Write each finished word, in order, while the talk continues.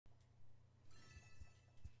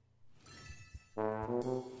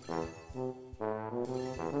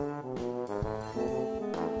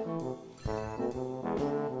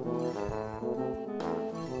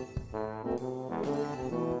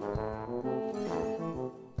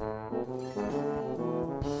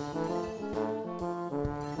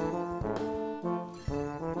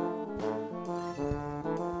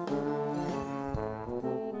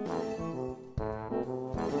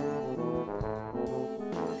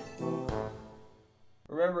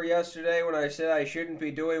Remember yesterday when I said I shouldn't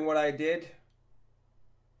be doing what I did?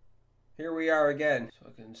 Here we are again.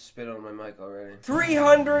 So I can spit on my mic already.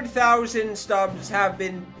 300,000 stubs have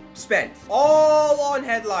been spent. All on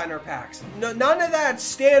headliner packs. None of that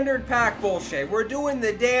standard pack bullshit. We're doing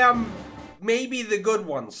the damn... maybe the good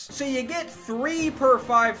ones. So you get 3 per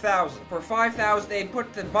 5,000. For 5,000, they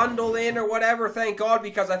put the bundle in or whatever, thank God,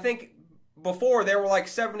 because I think before they were like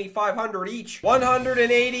 7,500 each.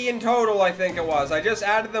 180 in total, I think it was. I just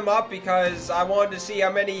added them up because I wanted to see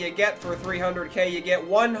how many you get for 300k. You get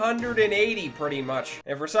 180 pretty much.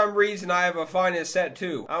 And for some reason, I have a finest set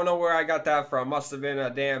too. I don't know where I got that from. Must have been a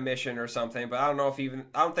damn mission or something, but I don't know if even,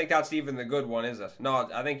 I don't think that's even the good one, is it? No,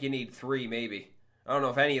 I think you need 3 maybe. I don't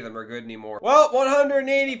know if any of them are good anymore. Well,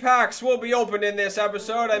 180 packs will be opened in this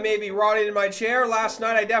episode. I may be rotting in my chair. Last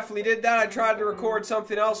night I definitely did that. I tried to record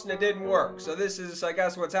something else and it didn't work. So this is, I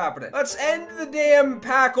guess, what's happening. Let's end the damn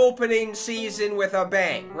pack opening season with a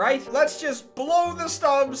bang, right? Let's just blow the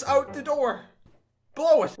stubs out the door.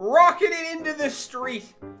 Blow it. Rocket it into the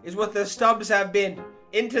street is what the stubs have been.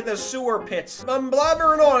 Into the sewer pits. I'm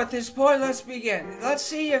blabbering on at this point. Let's begin. Let's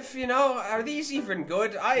see if, you know, are these even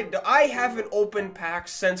good? I haven't opened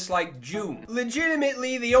packs since like June.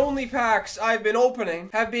 Legitimately, the only packs I've been opening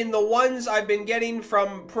have been the ones I've been getting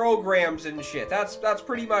from programs and shit. That's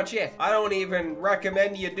pretty much it. I don't even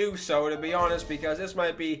recommend you do so, to be honest, because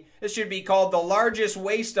this should be called the largest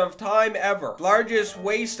waste of time ever. Largest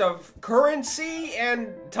waste of currency and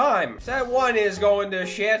time. Set 1 is going to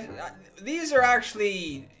shit. These are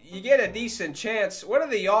actually, you get a decent chance. What are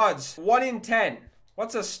the odds? 1 in 10.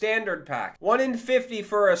 What's a standard pack? 1 in 50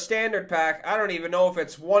 for a standard pack. I don't even know if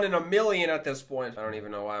it's 1 in a million at this point. I don't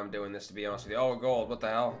even know why I'm doing this, to be honest with you. Oh, gold. What the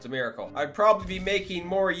hell? It's a miracle. I'd probably be making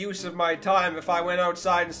more use of my time if I went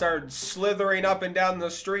outside and started slithering up and down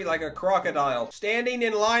the street like a crocodile. Standing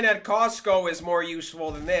in line at Costco is more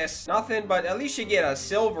useful than this. Nothing, but at least you get a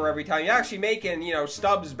silver every time. You're actually making, you know,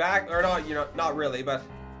 stubs back, or not, you know, not really, but...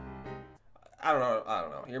 I don't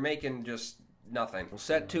know. You're making just nothing. Well,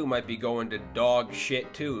 set 2 might be going to dog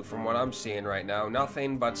shit too, from what I'm seeing right now.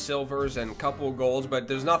 Nothing but silvers and couple golds, but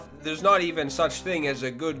there's not even such thing as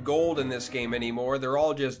a good gold in this game anymore. They're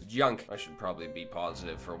all just junk. I should probably be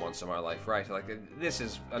positive for once in my life, right? Like, this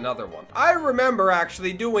is another one. I remember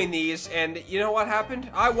actually doing these, and you know what happened?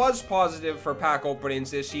 I was positive for pack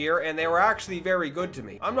openings this year, and they were actually very good to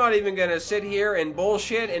me. I'm not even gonna sit here and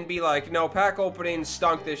bullshit and be like, no, pack openings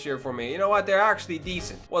stunk this year for me. You know what? They're actually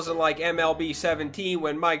decent. Wasn't like MLB 17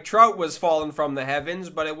 when Mike Trout was falling from the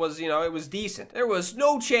heavens, but it was, you know, it was decent. There was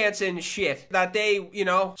no chance in shit that they, you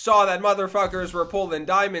know, saw that motherfuckers were pulling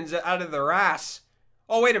diamonds out of their ass.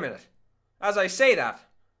 Oh, wait a minute. As I say that,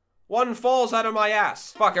 one falls out of my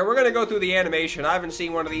ass. Fuck it, we're gonna go through the animation. I haven't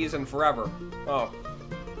seen one of these in forever. Oh.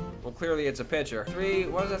 Well, clearly it's a pitcher.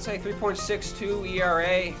 What does that say? 3.62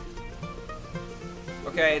 ERA.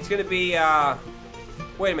 Okay, it's gonna be,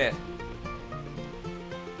 wait a minute.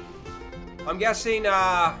 I'm guessing,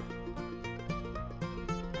 damn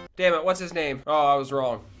it, what's his name? Oh, I was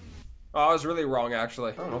wrong. Oh, I was really wrong,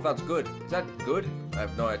 actually. I don't know if that's good. Is that good? I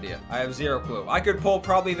have no idea. I have zero clue. I could pull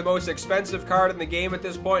probably the most expensive card in the game at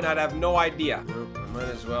this point, and I'd have no idea. I might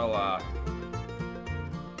as well,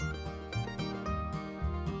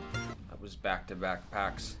 that was back-to-back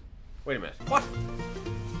packs. Wait a minute. What?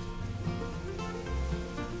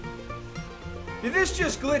 Did this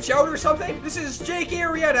just glitch out or something? This is Jake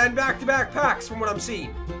Arrieta and back-to-back packs from what I'm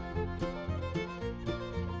seeing.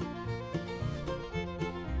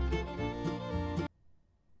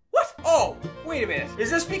 What? Oh, wait a minute. Is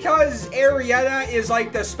this because Arrieta is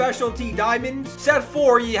like the specialty diamond? Set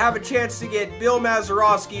 4, you have a chance to get Bill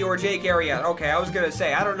Mazeroski or Jake Arrieta. Okay, I was gonna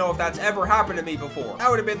say, I don't know if that's ever happened to me before. That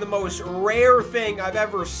would have been the most rare thing I've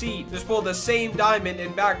ever seen. Just pull the same diamond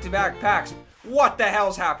in back-to-back packs. What the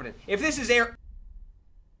hell's happening? If this is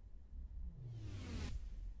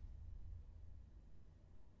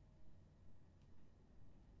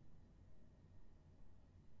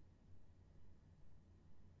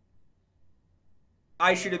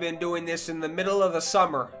I should have been doing this in the middle of the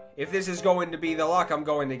summer. If this is going to be the luck I'm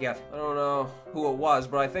going to get. I don't know who it was,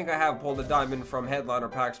 but I think I have pulled a diamond from headliner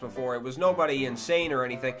packs before. It was nobody insane or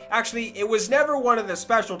anything. Actually, it was never one of the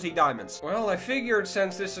specialty diamonds. Well, I figured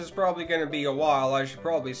since this is probably going to be a while, I should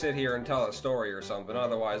probably sit here and tell a story or something.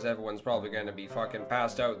 Otherwise, everyone's probably going to be fucking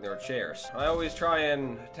passed out in their chairs. I always try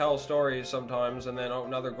and tell stories sometimes and then, oh,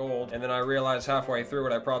 another gold. And then I realize halfway through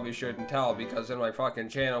it I probably shouldn't tell because then my fucking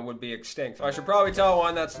channel would be extinct. So I should probably tell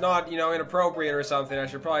one that's not, you know, inappropriate or something. I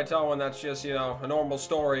should probably probably tell one that's just, you know, a normal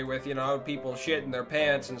story with, you know, people shit in their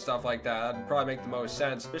pants and stuff like that. That'd probably make the most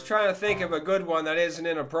sense. Just trying to think of a good one that isn't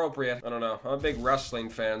inappropriate. I don't know. I'm a big wrestling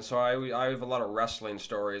fan, so I have a lot of wrestling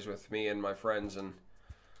stories with me and my friends and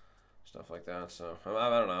stuff like that, so I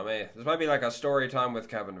don't know. This might be like a story time with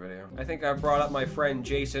Kevin video. I think I brought up my friend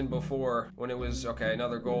Jason before when it was, okay,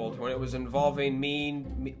 another gold, when it was involving me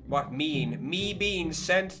being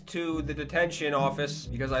sent to the detention office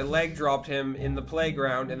because I leg dropped him in the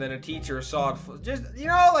playground and then a teacher saw it. Just, you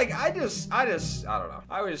know, like, I don't know.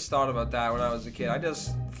 I always thought about that when I was a kid. I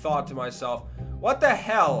just thought to myself, what the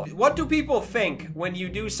hell? What do people think when you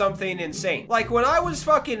do something insane? Like, when I was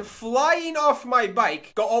fucking flying off my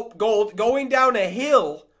bike, going down a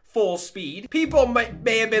hill full speed, people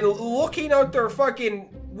may have been looking out their fucking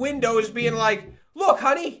windows being like, look,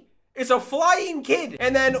 honey, it's a flying kid.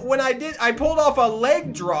 And then when I pulled off a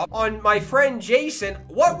leg drop on my friend Jason,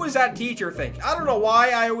 what was that teacher think? I don't know why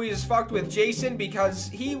I always fucked with Jason, because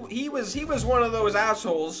he was one of those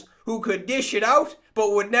assholes who could dish it out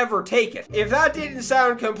but would never take it. If that didn't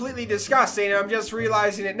sound completely disgusting, I'm just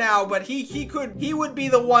realizing it now, but he would be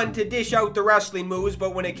the one to dish out the wrestling moves,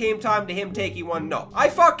 but when it came time to him taking one, no. I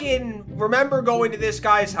fucking remember going to this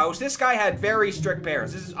guy's house. This guy had very strict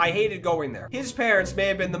parents. I hated going there. His parents may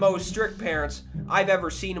have been the most strict parents I've ever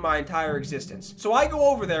seen in my entire existence. So I go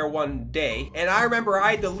over there one day, and I remember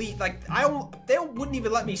I had to leave, like, they wouldn't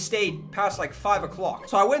even let me stay past like 5 o'clock.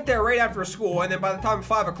 So I went there right after school, and then by the time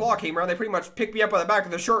 5 o'clock came around, they pretty much picked me up by the back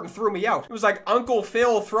of the shirt and threw me out. It was like Uncle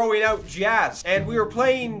Phil throwing out jazz. And we were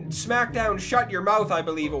playing SmackDown Shut Your Mouth, I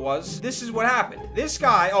believe it was. This is what happened. This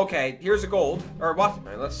guy, okay, here's a gold. Or what? All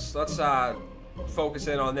right, let's focus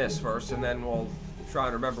in on this first, and then we'll try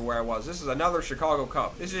and remember where I was. This is another Chicago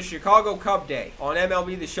Cub. This is Chicago Cub Day on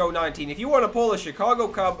MLB The Show 19. If you want to pull a Chicago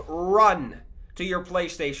Cub, run to your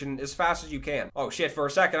PlayStation as fast as you can. Oh shit, for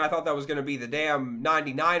a second I thought that was going to be the damn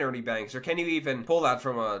 99 Ernie Banks. Or can you even pull that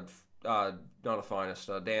from a, not a finest,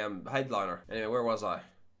 a damn headliner? Anyway, where was I?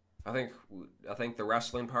 I think the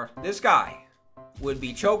wrestling part. This guy would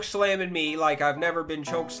be choke slamming me like I've never been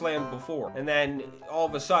choke slammed before. And then all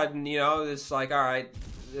of a sudden, you know, it's like, all right,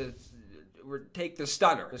 take the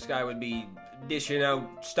stunner. This guy would be dishing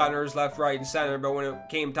out stunners left, right, and center, but when it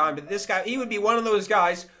came time to this guy, he would be one of those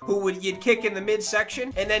guys who you'd kick in the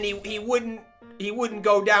midsection, and then he wouldn't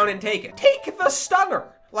go down and take it. Take the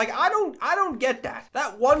stunner! Like, I don't get that.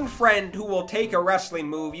 That one friend who will take a wrestling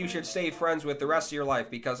move, you should stay friends with the rest of your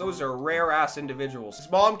life, because those are rare-ass individuals.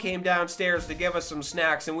 His mom came downstairs to give us some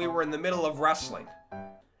snacks, and we were in the middle of wrestling.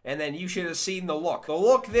 And then you should have seen the look. The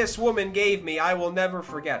look this woman gave me, I will never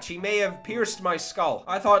forget. She may have pierced my skull.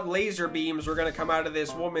 I thought laser beams were gonna come out of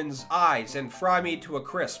this woman's eyes and fry me to a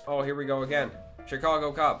crisp. Oh, here we go again.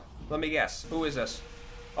 Chicago Cub. Let me guess. Who is this?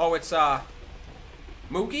 Oh, it's,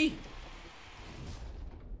 Mookie?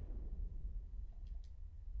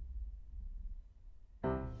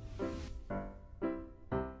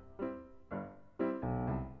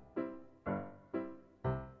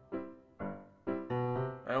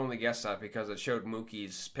 I only guessed that because it showed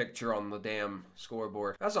Mookie's picture on the damn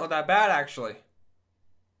scoreboard. That's not that bad, actually.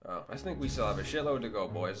 Oh, I think we still have a shitload to go,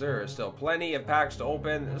 boys. There is still plenty of packs to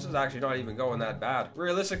open. This is actually not even going that bad.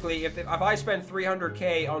 Realistically, if I spent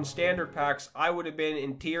 300k on standard packs, I would have been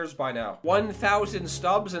in tears by now. 1,000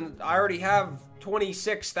 stubs, and I already have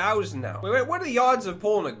 26,000 now. Wait, what are the odds of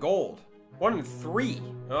pulling a gold? 1 in 3.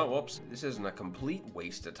 Oh, whoops. This isn't a complete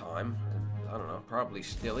waste of time. I don't know, probably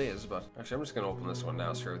still is, but actually I'm just gonna open this one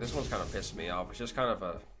now. Screw it. This one's kind of pissed me off. It's just kind of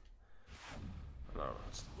a, I don't know,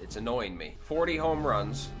 it's annoying me. 40 home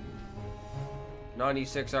runs,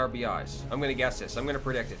 96 RBIs. I'm gonna guess this. I'm gonna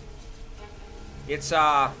predict it. It's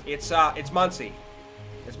Muncy.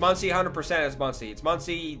 It's Muncy, 100%. It's Muncy. It's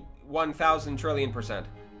Muncy 1,000 trillion %.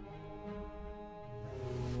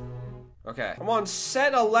 Okay, I'm on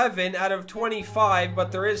set 11 out of 25,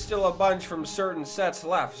 but there is still a bunch from certain sets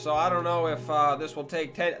left, so I don't know if this will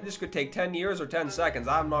take 10, this could take 10 years or 10 seconds,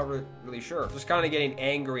 I'm not really sure. Just kind of getting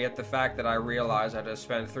angry at the fact that I realized I just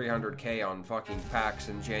spent 300k on fucking packs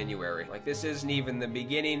in January. Like, this isn't even the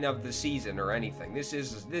beginning of the season or anything. This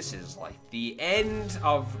is like the end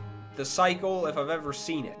of the cycle if I've ever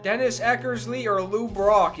seen it. Dennis Eckersley or Lou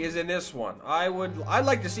Brock is in this one. I'd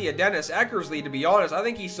like to see a Dennis Eckersley, to be honest. I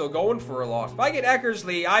think he's still going for a lot. If I get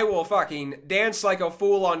Eckersley, I will fucking dance like a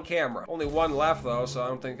fool on camera. Only one left though, so I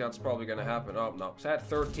don't think that's probably gonna happen. Oh no, it's at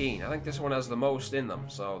 13. I think this one has the most in them.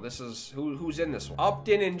 So this is who's in this one?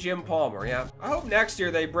 Upton and Jim Palmer. Yeah. I hope next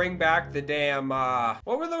year they bring back the damn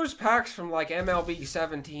what were those packs from like MLB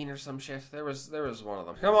 17 or some shit? There was one of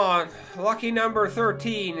them. Come on, lucky number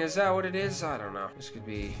 13. Is that what it is? I don't know. This could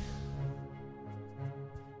be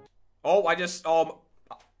Oh,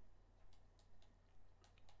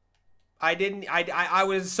 I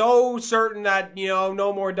was so certain that, you know,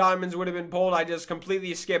 no more diamonds would have been pulled. I just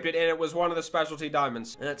completely skipped it, and it was one of the specialty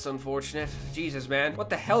diamonds. That's unfortunate. Jesus, man. What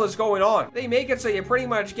the hell is going on? They make it so you pretty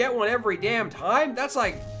much get one every damn time? That's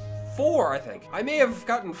like 4, I think. I may have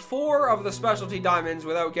gotten 4 of the specialty diamonds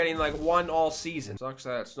without getting like 1 all season. Sucks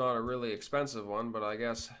that it's not a really expensive one, but I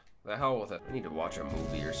guess the hell with it. I need to watch a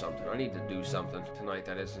movie or something. I need to do something tonight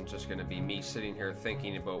that isn't just gonna be me sitting here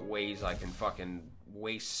thinking about ways I can fucking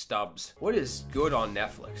waste stubs. What is good on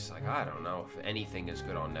Netflix? Like, I don't know if anything is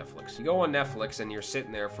good on Netflix. You go on Netflix and you're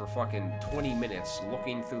sitting there for fucking 20 minutes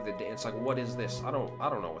looking through the day. It's like, what is this? I don't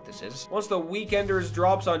know what this is. Once The Weekenders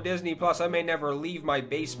drops on Disney Plus, I may never leave my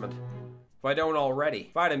basement. If I don't already.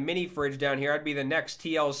 If I had a mini fridge down here, I'd be the next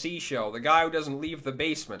TLC show. The guy who doesn't leave the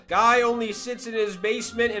basement. Guy only sits in his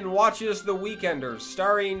basement and watches The Weekenders,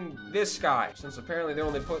 starring this guy. Since apparently they're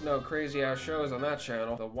only putting out crazy ass shows on that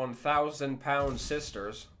channel. The 1,000-Pound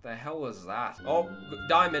Sisters. The hell is that? Oh,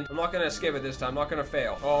 diamond. I'm not gonna skip it this time. I'm not gonna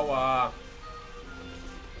fail. Oh,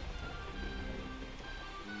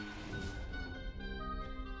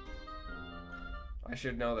 I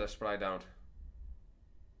should know this, but I don't.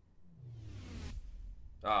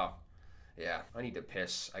 Oh, yeah, I need to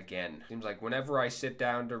piss again. Seems like whenever I sit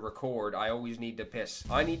down to record, I always need to piss.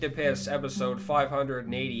 I need to piss episode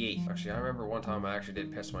 588. Actually, I remember one time I actually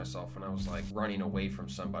did piss myself when I was like running away from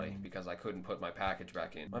somebody because I couldn't put my package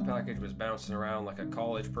back in. My package was bouncing around like a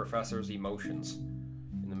college professor's emotions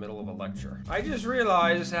in the middle of a lecture. I just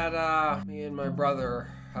realized that me and my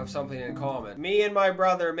brother have something in common. Me and my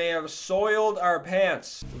brother may have soiled our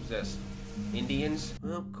pants. Who's this? Indians?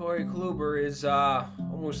 Well, Corey Kluber is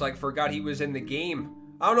almost like forgot he was in the game.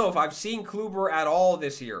 I don't know if I've seen Kluber at all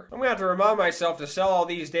this year. I'm gonna have to remind myself to sell all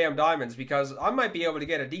these damn diamonds because I might be able to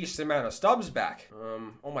get a decent amount of stubs back.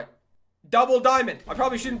 Oh my, double diamond. I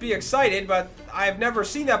probably shouldn't be excited, but I've never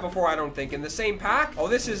seen that before, I don't think. In the same pack? Oh,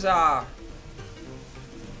 this is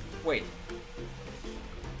wait.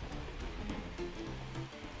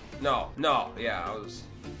 No, yeah,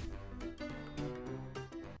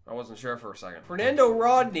 I wasn't sure for a second. Fernando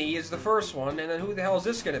Rodney is the first one, and then who the hell is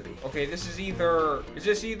this gonna be? Okay, this is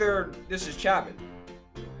Chapman.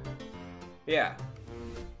 Yeah.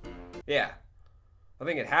 I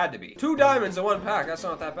think it had to be. 2 diamonds in 1 pack, that's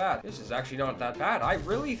not that bad. This is actually not that bad. I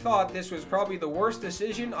really thought this was probably the worst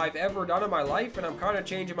decision I've ever done in my life, and I'm kind of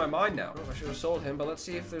changing my mind now. I don't know if I should have sold him, but let's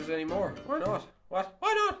see if there's any more. Why not? What?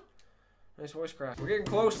 Why not? Nice voice crack. We're getting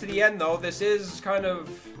close to the end, though. This is kind of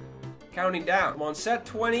counting down. I'm on set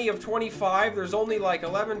 20 of 25. There's only like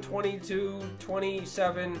 11, 22,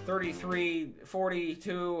 27, 33,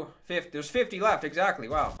 42, 50. There's 50 left, exactly.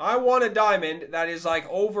 Wow. I want a diamond that is like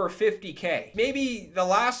over 50K. Maybe the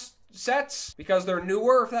last sets, because they're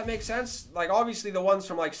newer, if that makes sense. Like, obviously the ones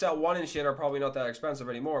from like set 1 and shit are probably not that expensive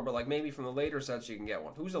anymore, but like maybe from the later sets you can get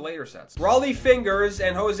one. Who's the later sets? Raleigh Fingers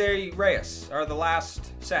and Jose Reyes are the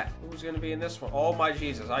last set. Who's gonna be in this one? Oh my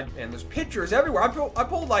Jesus. And there's pictures everywhere. I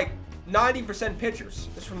pulled like 90% pictures.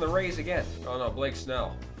 This from the Rays again. Oh no, Blake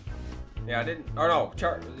Snell. Yeah, I didn't. Oh no,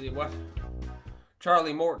 what?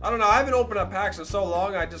 Charlie Morton. I don't know, I haven't opened up packs in so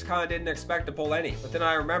long, I just kind of didn't expect to pull any. But then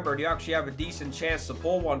I remembered you actually have a decent chance to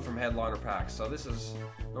pull one from headliner packs, so this is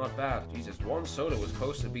not bad. Jesus, Juan Soto was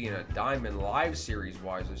close to being a Diamond Live Series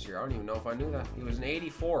wise this year. I don't even know if I knew that. He was an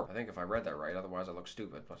 84. I think if I read that right, otherwise I look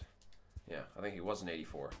stupid, but yeah, I think he was an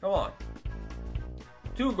 84. Come on.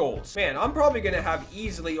 2 golds. Man, I'm probably gonna have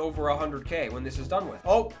easily over 100K when this is done with.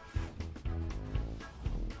 Oh!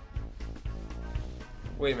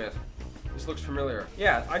 Wait a minute. This looks familiar.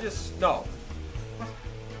 Yeah, no. What?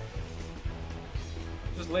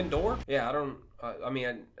 Just Lindor? Yeah, I don't, I mean,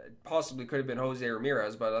 it possibly could have been Jose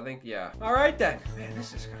Ramirez, but I think, yeah. All right then. Man,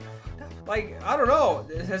 this is kind of fucked up. Like, I don't know.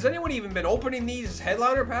 Has anyone even been opening these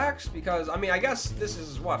headliner packs? Because, I mean, I guess this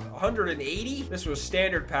is, what, 180? This was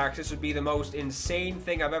standard packs. This would be the most insane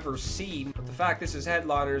thing I've ever seen. But the fact this is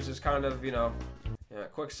headliners is kind of, you know, yeah,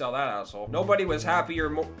 quick sell that asshole. Nobody was happier,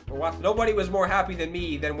 Nobody was more happy than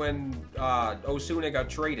me than when Osuna got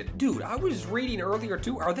traded. Dude, I was reading earlier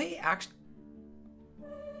too. Are they actually?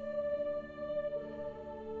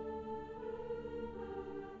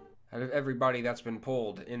 Out of everybody that's been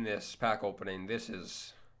pulled in this pack opening, this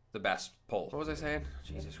is the best pull. What was I saying?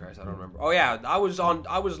 Jesus Christ, I don't remember. Oh yeah, I was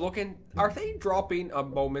looking. Are they dropping a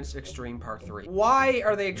Moments Extreme Part 3? Why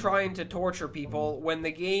are they trying to torture people when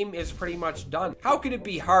the game is pretty much done? How could it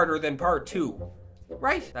be harder than Part 2?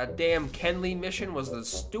 Right? That damn Kenley mission was the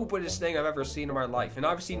stupidest thing I've ever seen in my life. And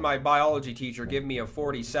I've seen my biology teacher give me a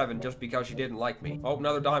 47 just because she didn't like me. Oh,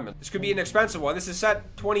 another diamond. This could be an expensive one. This is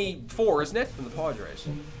set 24, isn't it? From the Padres.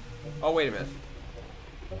 Oh, wait a minute.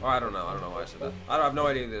 Oh, I don't know. I don't know why I said that. I have no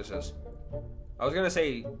idea who this is. I was gonna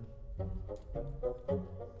say...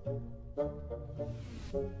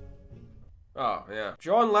 Oh, yeah.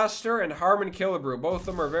 John Lester and Harmon Killebrew. Both of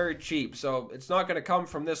them are very cheap, so it's not going to come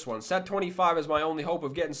from this one. Set 25 is my only hope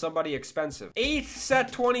of getting somebody expensive. 8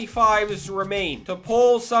 set 25s remain to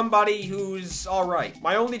pull somebody who's alright.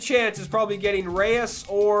 My only chance is probably getting Reyes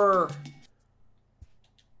or...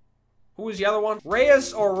 Who was the other one?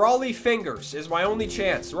 Reyes or Raleigh Fingers is my only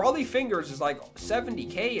chance. Raleigh Fingers is like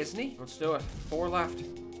 70k, isn't he? Let's do it. 4 left.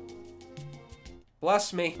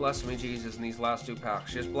 Bless me, Jesus, in these last 2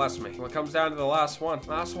 packs. Just bless me. When it comes down to the last one.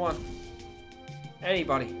 Last one.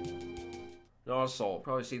 Anybody. Not a soul.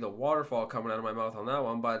 Probably see the waterfall coming out of my mouth on that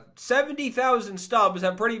one, but 70,000 stubs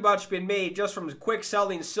have pretty much been made just from quick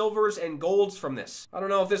selling silvers and golds from this. I don't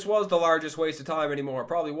know if this was the largest waste of time anymore. It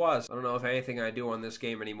probably was. I don't know if anything I do on this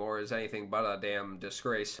game anymore is anything but a damn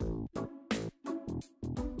disgrace.